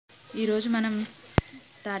ఈరోజు మనం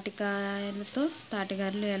తాటికాయలతో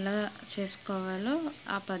తాటిగారెలు ఎలా చేసుకోవాలో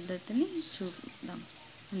ఆ పద్ధతిని చూద్దాం.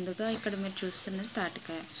 ముందుగా ఇక్కడ మీరు చూస్తున్నది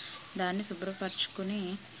తాటికాయ. దాన్ని శుభ్రపరచుకుని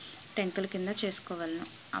టెంకల కింద చేసుకోవాలను.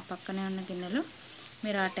 ఆ పక్కనే ఉన్న గిన్నెలో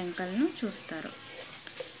మీరు ఆ టెంకలను చూస్తారు.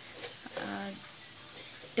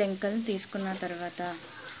 టెంకలను తీసుకున్న తర్వాత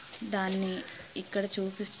దాన్ని ఇక్కడ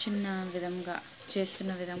చూపిస్తున్న విధంగా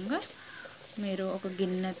చేస్తున్న విధంగా మీరు ఒక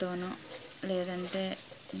గిన్నెతోనో లేదంటే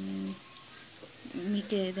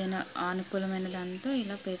మీకు ఏదైనా అనుకూలమైన దాంతో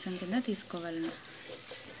ఇలా పేసం కింద తీసుకోవాలను.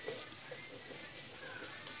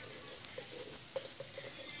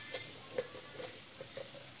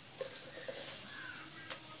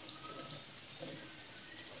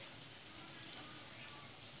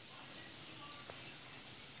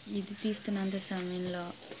 ఇది తీస్తున్నంత సమయంలో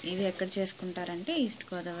ఇది ఎక్కడ చేసుకుంటారంటే ఈస్ట్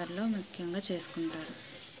గోదావరిలో ముఖ్యంగా చేసుకుంటారు.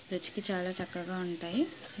 రుచికి చాలా చక్కగా ఉంటాయి.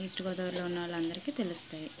 ఈస్ట్ గోదావరిలో ఉన్న వాళ్ళందరికీ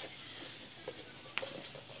తెలుస్తాయి.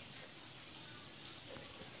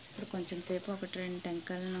 ఇప్పుడు కొంచెం సేపు 1-2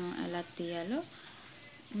 టెంకలను ఎలా తీయాలో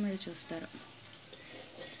మీరు చూస్తారు.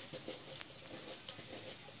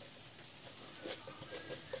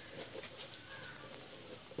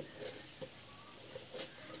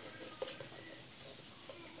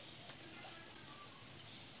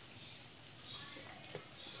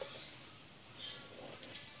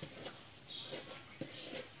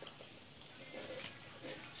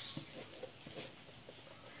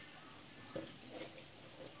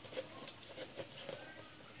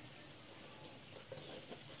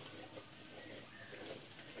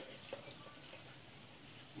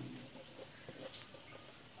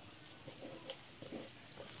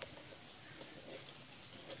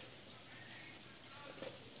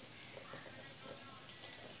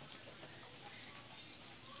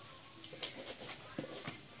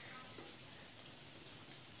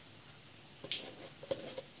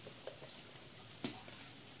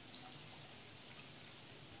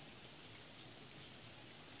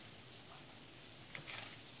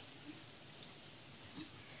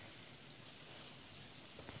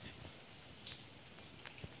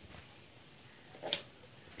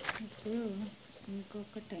 ఇప్పుడు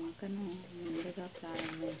ఇంకొక టెంకను ముందుగా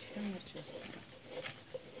ప్రారంభించడం మీరు చూస్తారు.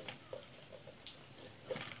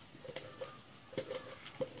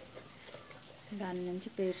 దాని నుంచి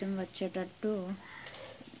పేసం వచ్చేటట్టు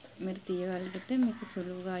మీరు తీయగలిగితే మీకు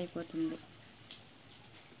సులువుగా అయిపోతుంది.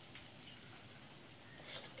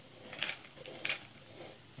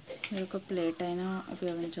 మీరు ఒక ప్లేట్ అయినా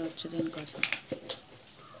ఉపయోగించవచ్చు దీనికోసం.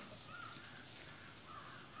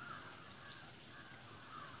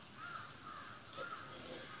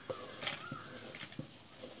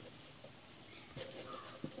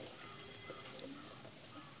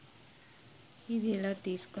 ఇది ఇలా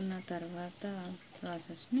తీసుకున్న తర్వాత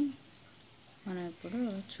ప్రాసెస్ని మనం ఇప్పుడు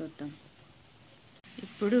చూద్దాం.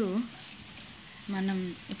 మనం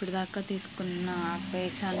ఇప్పుడు దాకా తీసుకున్న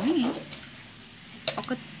పేసాన్ని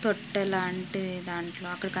ఒక తొట్టె లాంటి దాంట్లో,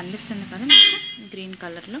 అక్కడ కనిపిస్తుంది కదా మీకు గ్రీన్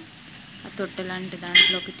కలర్లో, ఆ తొట్టె లాంటి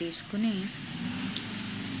దాంట్లోకి తీసుకుని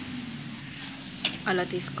అలా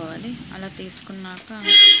తీసుకోవాలి. అలా తీసుకున్నాక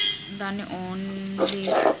దాన్ని ఓన్లీ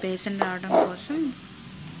పేసం రావడం కోసం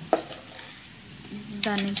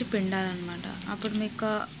దాని నుంచి పిండాలన్నమాట. అప్పుడు మీకు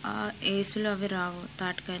ఆ ఏసులు అవి రావు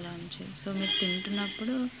తాటికాయల నుంచి. సో మీరు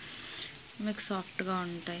తింటున్నప్పుడు మీకు సాఫ్ట్గా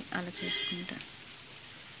ఉంటాయి అలా చేసుకుంటే.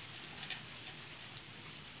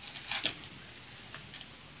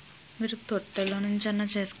 మీరు తొట్టెలో నుంచి అన్నా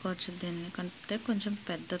చేసుకోవచ్చు దీన్ని, కంటే కొంచెం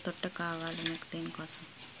పెద్ద తొట్టె కావాలి మీకు దీనికోసం.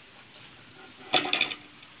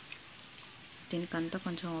 దీనికంతా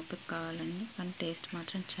కొంచెం ఓపిక కావాలండి, కానీ టేస్ట్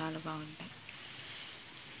మాత్రం చాలా బాగుంటాయి.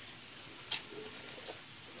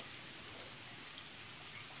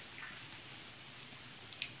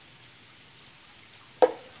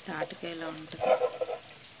 తాటికాయలా ఉంటుంది.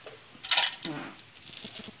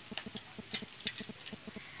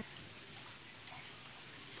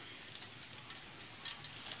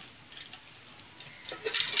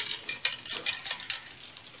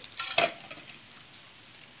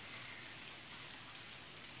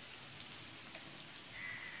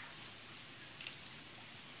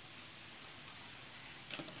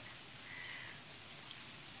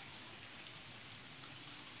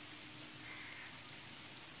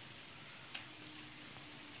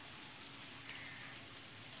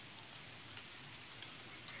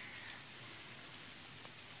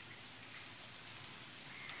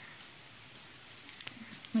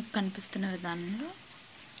 మీకు కనిపిస్తున్న విధానంలో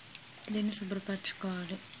దీన్ని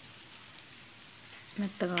శుభ్రపరచుకోవాలి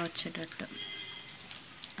మెత్తగా వచ్చేటట్టు,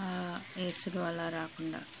 ఏసులు అలా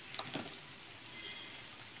రాకుండా.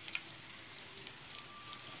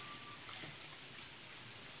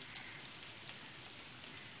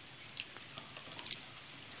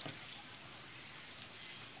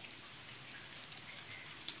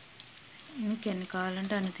 మీకు ఎన్ని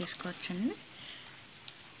కావాలంటే అన్ని తీసుకోవచ్చండి.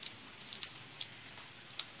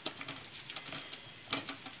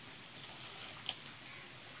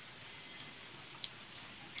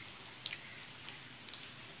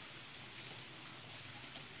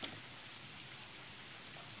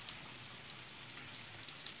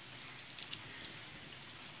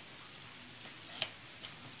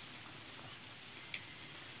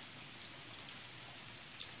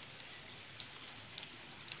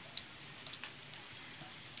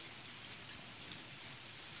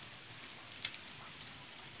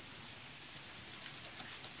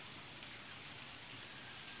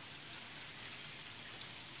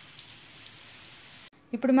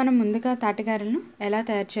 ఇప్పుడు మనం ముందుగా తాటి గారెలను ఎలా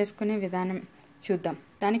తయారు చేసుకునే విధానం చూద్దాం.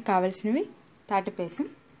 దానికి కావాల్సినవి తాటిపేసం,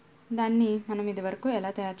 దాన్ని మనం ఇదివరకు ఎలా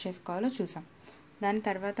తయారు చేసుకోవాలో చూసాం. దాని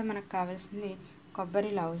తర్వాత మనకు కావాల్సింది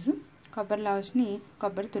కొబ్బరి లౌజ్ని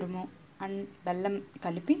కొబ్బరి తురుము అండ్ బెల్లం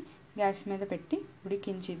కలిపి గ్యాస్ మీద పెట్టి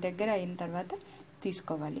ఉడికించి దగ్గర అయిన తర్వాత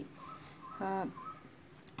తీసుకోవాలి.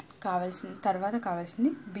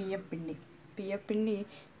 కావాల్సింది బియ్యం పిండి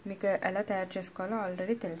మీకు ఎలా తయారు చేసుకోవాలో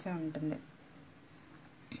ఆల్రెడీ తెలిసే ఉంటుంది.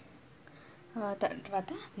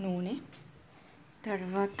 తర్వాత నూనె,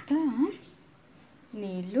 తర్వాత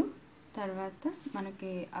నీళ్ళు, తర్వాత మనకి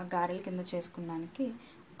ఆ గారెల కింద చేసుకున్నానికి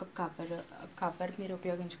ఒక కాపర్ మీరు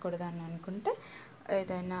ఉపయోగించకూడదు అని అనుకుంటే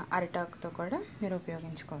ఏదైనా అరిటాకుతో కూడా మీరు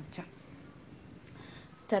ఉపయోగించుకోవచ్చు.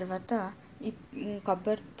 తర్వాత ఈ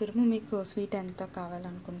కొబ్బరి తురుము మీకు స్వీట్ ఎంత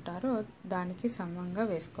కావాలనుకుంటారో దానికి సమంగా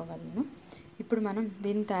వేసుకోవాలను. ఇప్పుడు మనం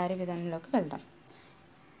దీని తయారీ విధానంలోకి వెళ్దాం.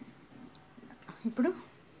 ఇప్పుడు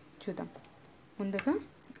చూద్దాం. ముందుగా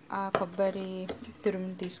ఆ కొబ్బరి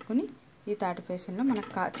తురుముని తీసుకుని ఈ తాటిపేసంలో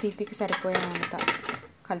మనకు తీపికి సరిపోయేంత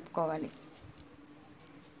కలుపుకోవాలి.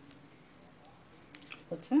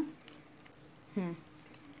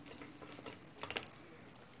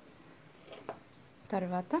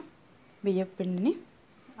 తర్వాత బియ్యం పిండిని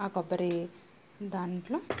ఆ కొబ్బరి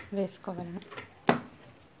దాంట్లో వేసుకోవాలను.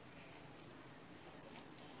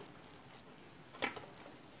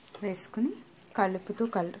 వేసుకుని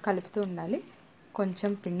కలుపుతూ ఉండాలి.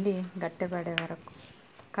 కొంచెం పిండి గట్టిపడే వరకు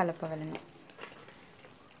కలపవలను.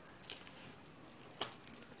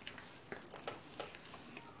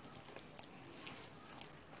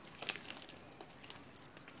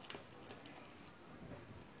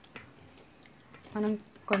 మనం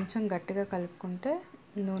కొంచెం గట్టిగా కలుపుకుంటే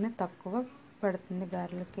నూనె తక్కువ పడుతుంది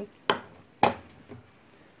గారెలకి.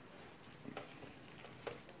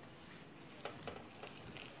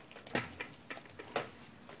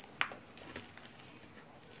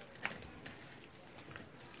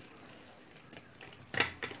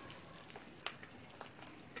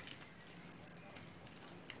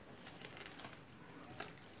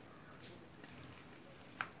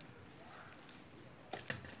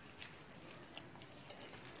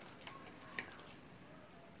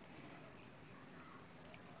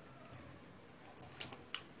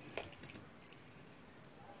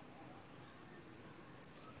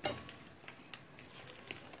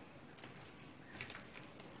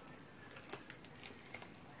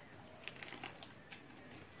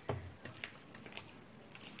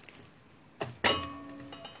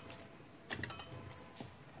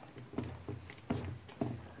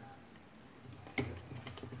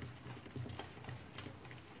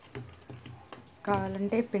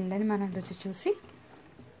 కావాలంటే పిండిని మనం రుచి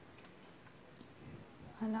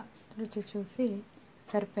చూసి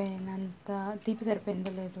సరిపోయినంత తీపి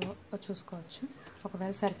సరిపోయిందో లేదో చూసుకోవచ్చు.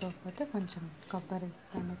 ఒకవేళ సరిపోకపోతే కొంచెం కొబ్బరి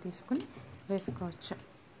దాన్ని తీసుకుని వేసుకోవచ్చు.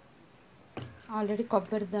 ఆల్రెడీ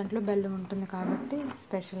కొబ్బరి దాంట్లో బెల్లం ఉంటుంది కాబట్టి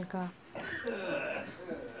స్పెషల్గా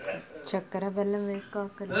చక్కెర బెల్లం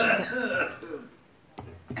వేసుకోకర్లేదు.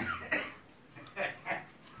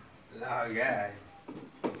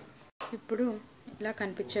 ఇప్పుడు ఇలా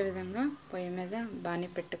కనిపించే విధంగా పొయ్యి మీద బాణీ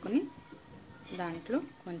పెట్టుకుని దాంట్లో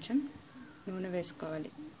కొంచెం నూనె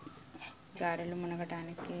వేసుకోవాలి. గారెలు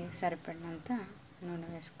మునగటానికి సరిపడినంత నూనె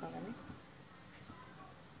వేసుకోవాలి.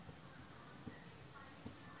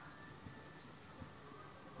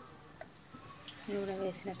 నూనె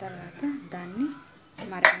వేసిన తర్వాత దాన్ని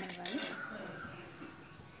మరగనివ్వాలి.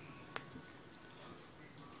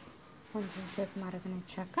 కొంచెం సేపు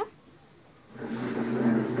మరగనిచ్చాక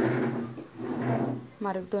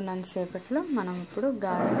మరుగుతున్నంతసేపట్లో మనం ఇప్పుడు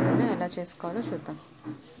గారెలను ఎలా చేసుకోవాలో చూద్దాం.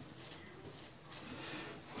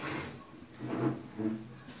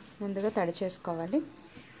 ముందుగా తడి చేసుకోవాలి.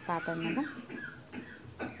 పాత్ర మీద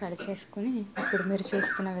తడి చేసుకుని ఇప్పుడు మీరు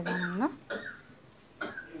చూస్తున్న విధానంగా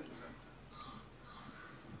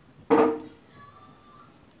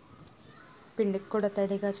పిండికి కూడా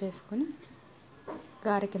తడిగా చేసుకుని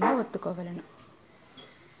గారె కింద ఒత్తుకోవాలను.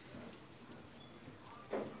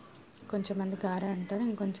 కొంచెం మంది గారె అంటారు,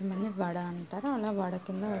 ఇంకొంచెం మంది వడ అంటారు. అలా వడ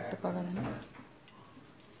కింద ఒత్తుకోవాలని.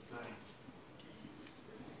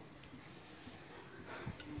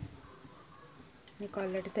 మీకు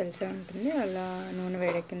ఆల్రెడీ తెలిసే ఉంటుంది. అలా నూనె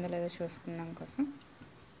వేడెక్కిందో లేదో చూసుకున్నాం కోసం.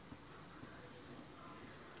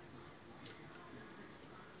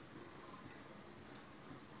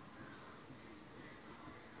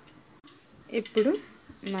 ఇప్పుడు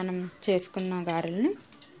మనం చేసుకున్న గారెల్ని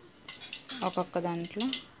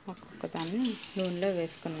ఒక్కొక్క దాన్ని నూనెలో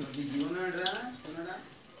వేసుకున్నాం.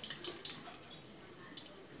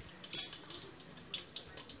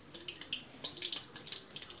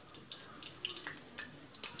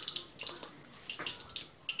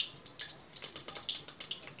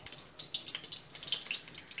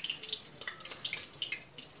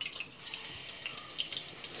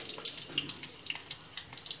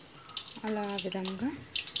 అలా ఆ విధంగా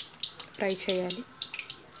ఫ్రై చేయాలి.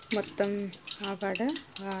 మొత్తం ఆ వడ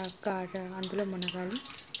గారె అందులో మునగాలి.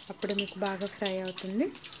 అప్పుడు మీకు బాగా ఫ్రై అవుతుంది.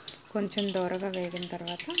 కొంచెం దోరగా వేగిన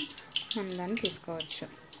తర్వాత మనం దాన్ని తీసుకోవచ్చు.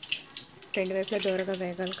 రెండు వైపులా దోరగా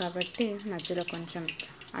వేగాలి కాబట్టి మధ్యలో కొంచెం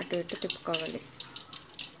అటు ఇటు తిప్పుకోవాలి.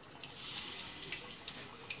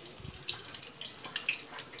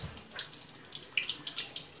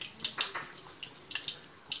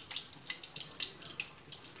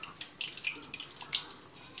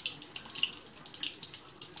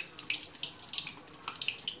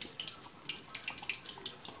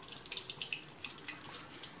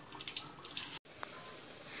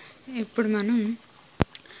 ఇప్పుడు మనం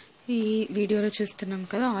ఈ వీడియోలో చూస్తున్నాం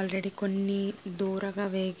కదా, ఆల్రెడీ కొన్ని దూరగా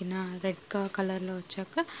వేగిన రెడ్ కలర్లో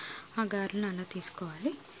వచ్చాక ఆ గారెలను అలా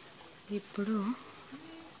తీసుకోవాలి. ఇప్పుడు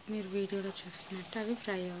మీరు వీడియోలో చూస్తున్నట్టు అవి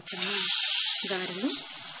ఫ్రై అవుతున్న గారెలు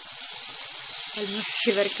ఆల్మోస్ట్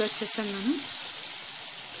చివరికి వచ్చేసాం. మనం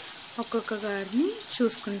ఒక్కొక్క గారిని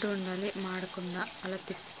చూసుకుంటూ ఉండాలి, మాడకుండా అలా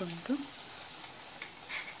తిప్పుకుంటూ.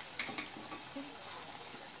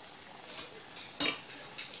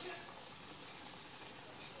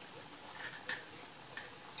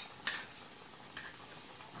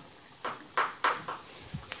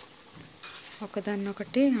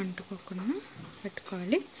 ఒకదాన్నొకటి అంటుకోకుండా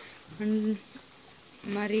పెట్టుకోవాలి.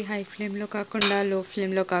 మరి హై ఫ్లేమ్లో కాకుండా లో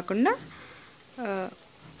ఫ్లేమ్లో కాకుండా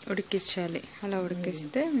ఉడికించాలి. అలా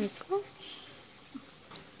ఉడికిస్తే మీకు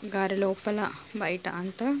గారె లోపల బయట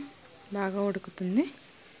అంతా బాగా ఉడుకుతుంది.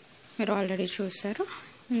 మీరు ఆల్రెడీ చూసారు.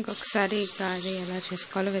 ఇంకొకసారి గారె ఎలా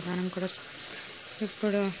చేసుకోవాలో విధానం కూడా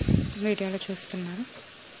ఇప్పుడు వీడియోలో చూస్తున్నారు.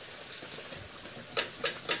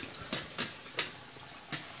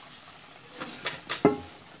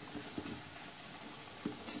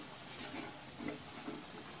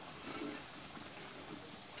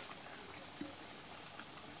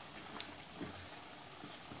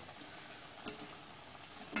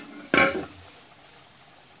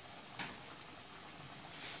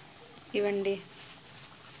 ఇవండి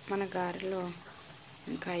మన గారెలు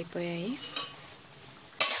ఇంకా అయిపోయాయి.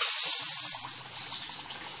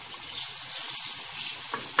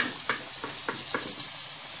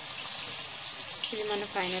 ఇది మన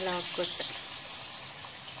ఫైనల్ అవుట్పుట్.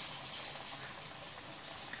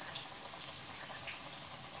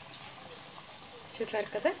 చూసారు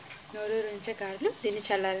కదా, నూరూరించే గారెలు. దీన్ని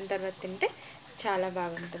చల్లారిన తర్వాత తింటే చాలా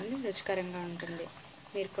బాగుంటుంది, రుచికరంగా ఉంటుంది.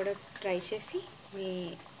 మీరు కూడా ట్రై చేసి మీ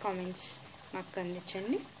కామెంట్స్ మాకు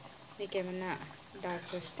అందించండి. మీకు ఏమైనా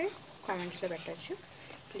డౌట్స్ వస్తే కామెంట్స్లో పెట్టచ్చు.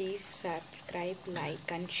 Please subscribe,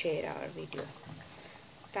 like and share our video.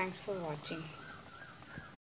 Thanks for watching.